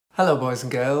Hello boys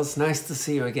and girls, nice to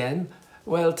see you again.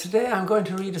 Well, today I'm going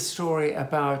to read a story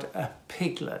about a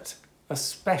piglet, a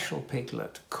special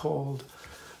piglet called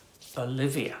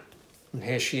Olivia. And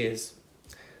here she is.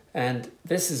 And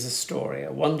this is a story,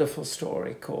 a wonderful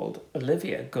story called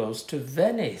Olivia Goes to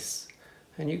Venice.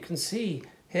 And you can see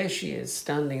here she is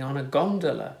standing on a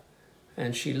gondola,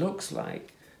 and she looks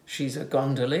like she's a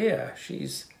gondolier.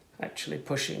 She's actually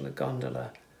pushing the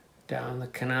gondola down the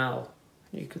canal.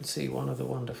 You can see one of the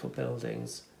wonderful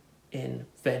buildings in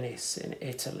Venice, in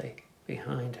Italy,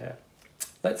 behind her.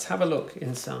 Let's have a look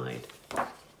inside.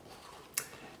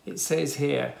 It says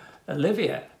here,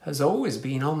 Olivia has always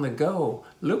been on the go.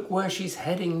 Look where she's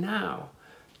heading now.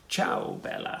 Ciao,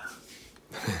 Bella.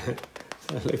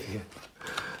 Olivia.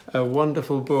 A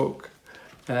wonderful book.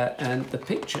 And the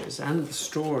pictures and the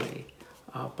story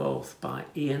are both by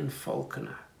Ian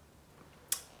Falconer.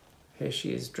 Here she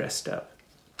is dressed up,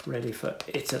 ready for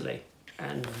Italy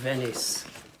and Venice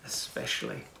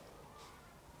especially.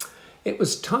 It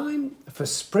was time for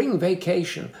spring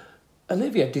vacation.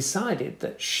 Olivia decided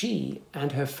that she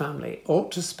and her family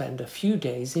ought to spend a few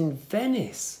days in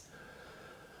Venice.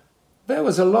 There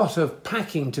was a lot of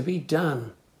packing to be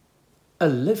done.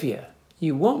 Olivia,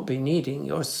 you won't be needing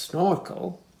your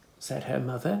snorkel, said her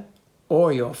mother,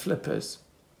 or your flippers.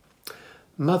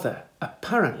 Mother,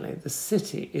 apparently the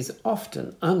city is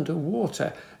often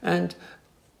underwater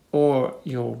or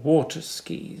your water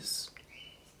skis.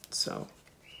 So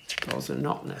those are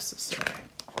not necessary.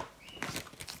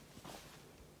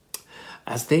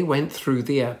 As they went through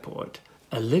the airport,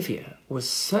 Olivia was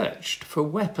searched for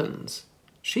weapons.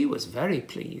 She was very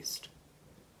pleased.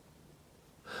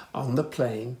 On the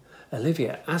plane,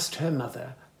 Olivia asked her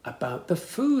mother about the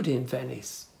food in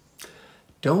Venice.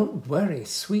 Don't worry,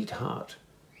 sweetheart.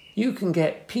 You can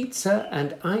get pizza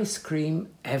and ice cream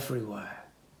everywhere.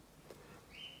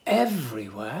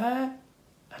 Everywhere?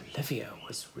 Olivia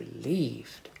was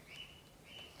relieved.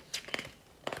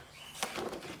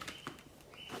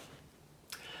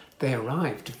 They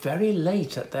arrived very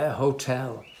late at their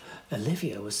hotel.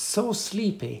 Olivia was so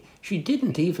sleepy she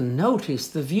didn't even notice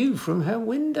the view from her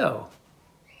window.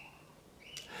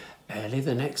 Early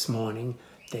the next morning,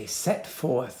 they set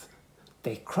forth.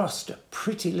 They crossed a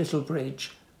pretty little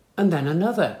bridge, and then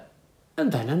another,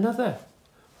 and then another.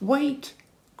 Wait,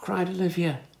 cried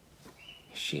Olivia.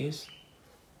 Here she is.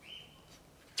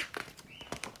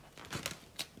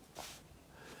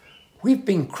 We've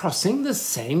been crossing the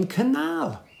same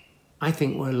canal. I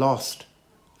think we're lost,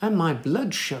 and my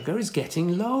blood sugar is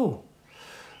getting low.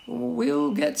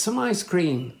 We'll get some ice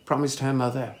cream, promised her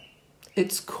mother.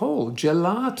 It's called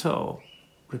gelato,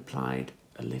 replied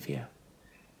Olivia.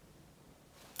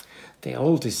 They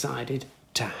all decided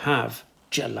to have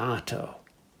gelato.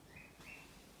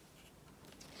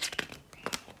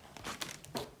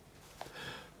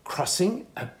 Crossing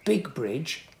a big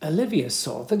bridge, Olivia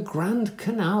saw the Grand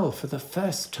Canal for the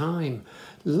first time,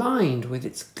 lined with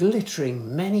its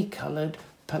glittering, many-coloured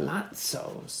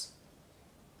palazzos.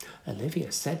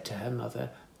 Olivia said to her mother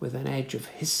with an edge of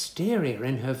hysteria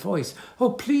in her voice,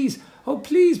 oh please,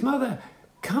 mother,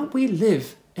 can't we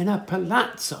live in a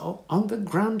palazzo on the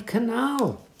Grand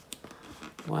Canal?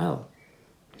 Well,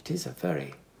 it is a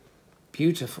very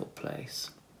beautiful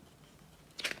place.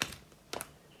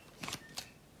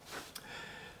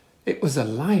 It was a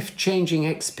life-changing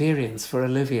experience for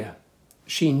Olivia.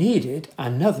 She needed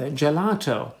another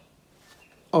gelato,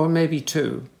 or maybe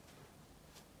 2,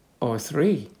 or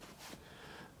 3.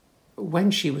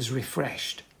 When she was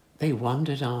refreshed, they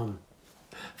wandered on.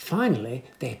 Finally,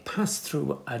 they passed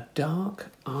through a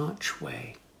dark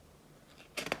archway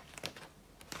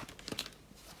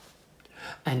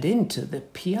and into the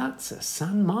Piazza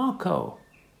San Marco.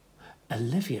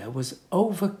 Olivia was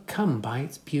overcome by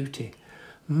its beauty.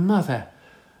 Mother,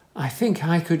 I think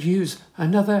I could use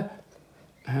another.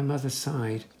 Her mother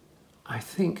sighed. I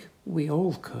think we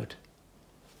all could.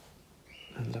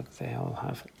 And look, they all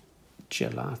have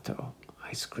gelato,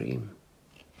 ice cream.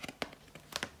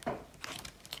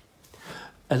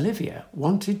 Olivia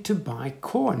wanted to buy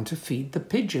corn to feed the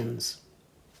pigeons.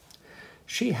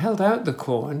 She held out the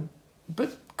corn,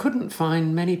 but couldn't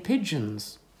find many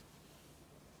pigeons.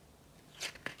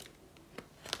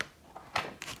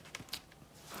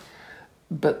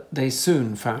 But they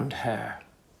soon found her.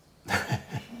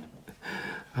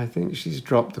 I think she's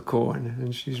dropped the corn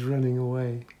and she's running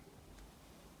away.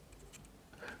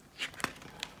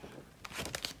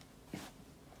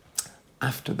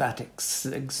 After that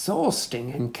exhausting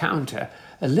encounter,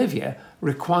 Olivia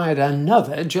required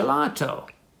another gelato.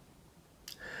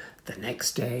 The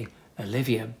next day,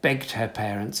 Olivia begged her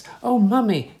parents, oh,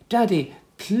 Mummy, Daddy,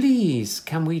 please,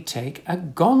 can we take a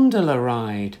gondola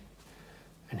ride?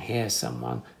 And here's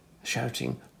someone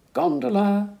shouting,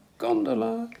 gondola,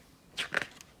 gondola.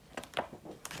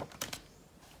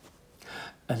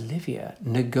 Olivia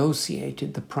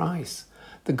negotiated the price.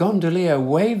 The gondolier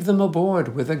waved them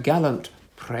aboard with a gallant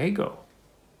prego.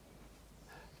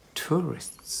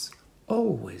 Tourists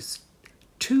always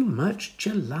too much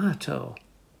gelato,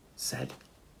 said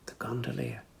the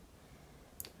gondolier.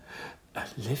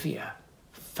 Olivia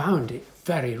found it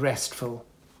very restful.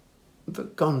 The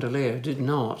gondolier did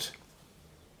not.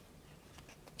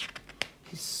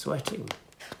 He's sweating.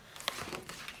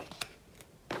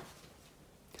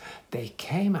 They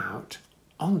came out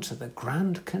onto the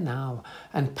Grand Canal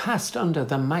and passed under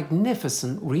the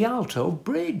magnificent Rialto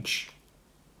Bridge.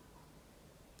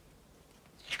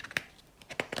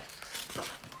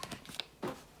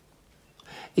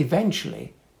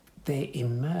 Eventually, they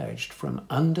emerged from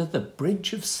under the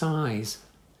Bridge of Sighs.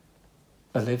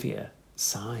 Olivia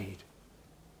sighed.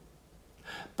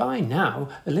 By now,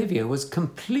 Olivia was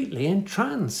completely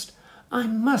entranced. I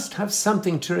must have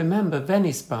something to remember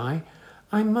Venice by.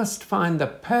 I must find the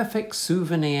perfect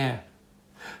souvenir.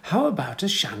 How about a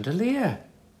chandelier?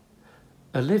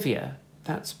 Olivia,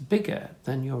 that's bigger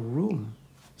than your room,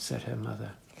 said her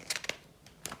mother.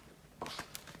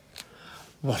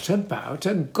 What about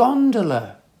a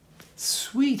gondola?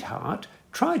 Sweetheart,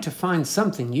 try to find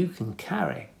something you can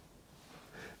carry.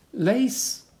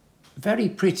 Lace, very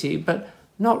pretty, but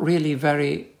not really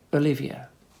very Olivia.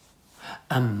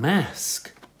 A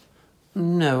mask?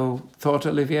 No, thought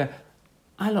Olivia,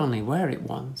 I'll only wear it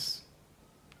once.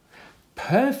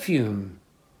 Perfume?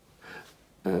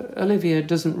 Olivia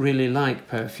doesn't really like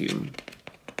perfume.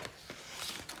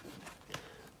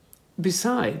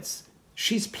 Besides,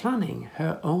 she's planning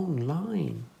her own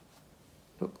line.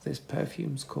 Look, this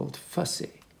perfume's called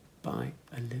Fussy by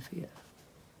Olivia.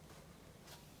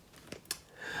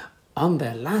 On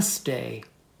their last day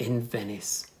in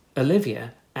Venice,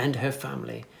 Olivia and her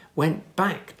family went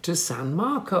back to San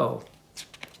Marco.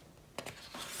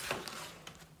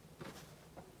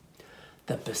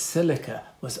 The basilica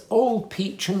was all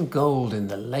peach and gold in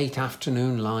the late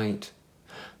afternoon light.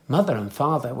 Mother and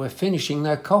father were finishing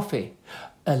their coffee.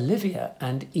 Olivia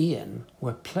and Ian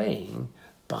were playing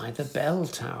by the bell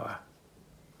tower.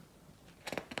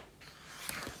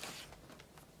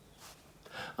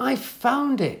 I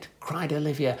found it, cried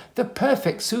Olivia, the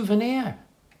perfect souvenir.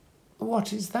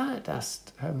 What is that?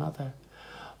 Asked her mother.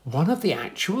 One of the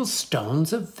actual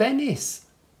stones of Venice,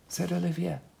 said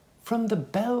Olivia, from the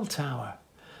bell tower.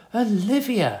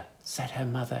 Olivia, said her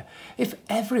mother, if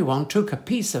everyone took a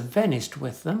piece of Venice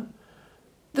with them,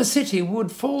 the city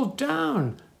would fall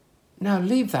down. Now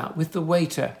leave that with the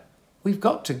waiter. We've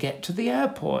got to get to the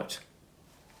airport.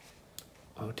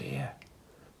 Oh dear,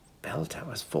 bell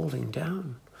tower's falling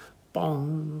down.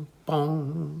 Bong,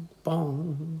 bong,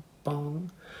 bong,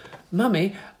 bong.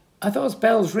 Mummy, are those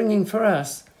bells ringing for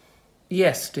us?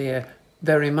 Yes, dear,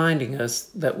 they're reminding us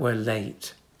that we're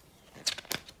late.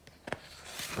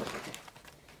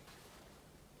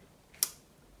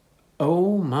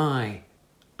 Oh my,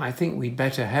 I think we'd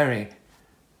better hurry.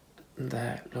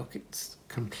 There, look, it's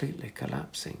completely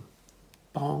collapsing.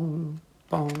 Bong,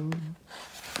 bong.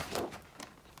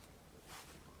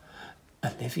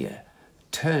 Olivia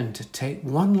turned to take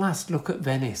one last look at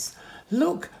Venice.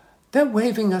 Look, they're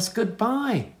waving us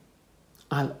goodbye.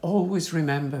 I'll always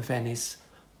remember Venice.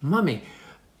 Mummy,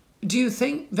 do you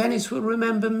think Venice will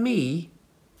remember me?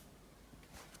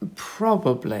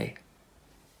 Probably.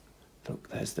 Look,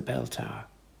 there's the bell tower.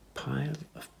 Pile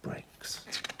of bricks.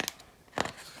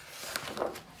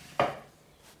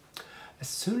 As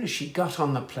soon as she got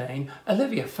on the plane,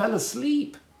 Olivia fell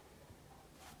asleep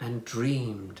and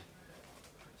dreamed.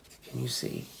 Can you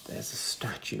see? There's a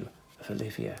statue of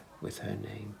Olivia with her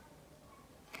name.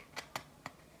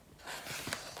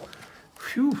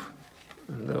 Phew!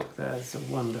 And look, there's the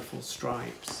wonderful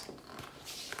stripes.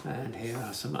 And here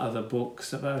are some other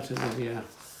books about Olivia.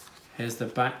 Here's the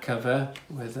back cover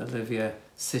with Olivia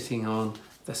sitting on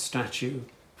the statue,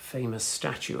 famous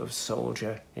statue of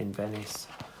soldier in Venice.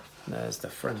 There's the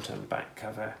front and back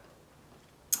cover.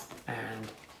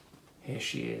 And here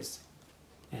she is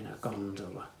in a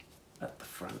gondola at the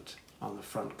front, on the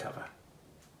front cover.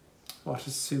 What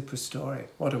a super story.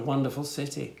 What a wonderful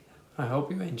city. I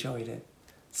hope you enjoyed it.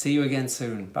 See you again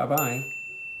soon. Bye-bye.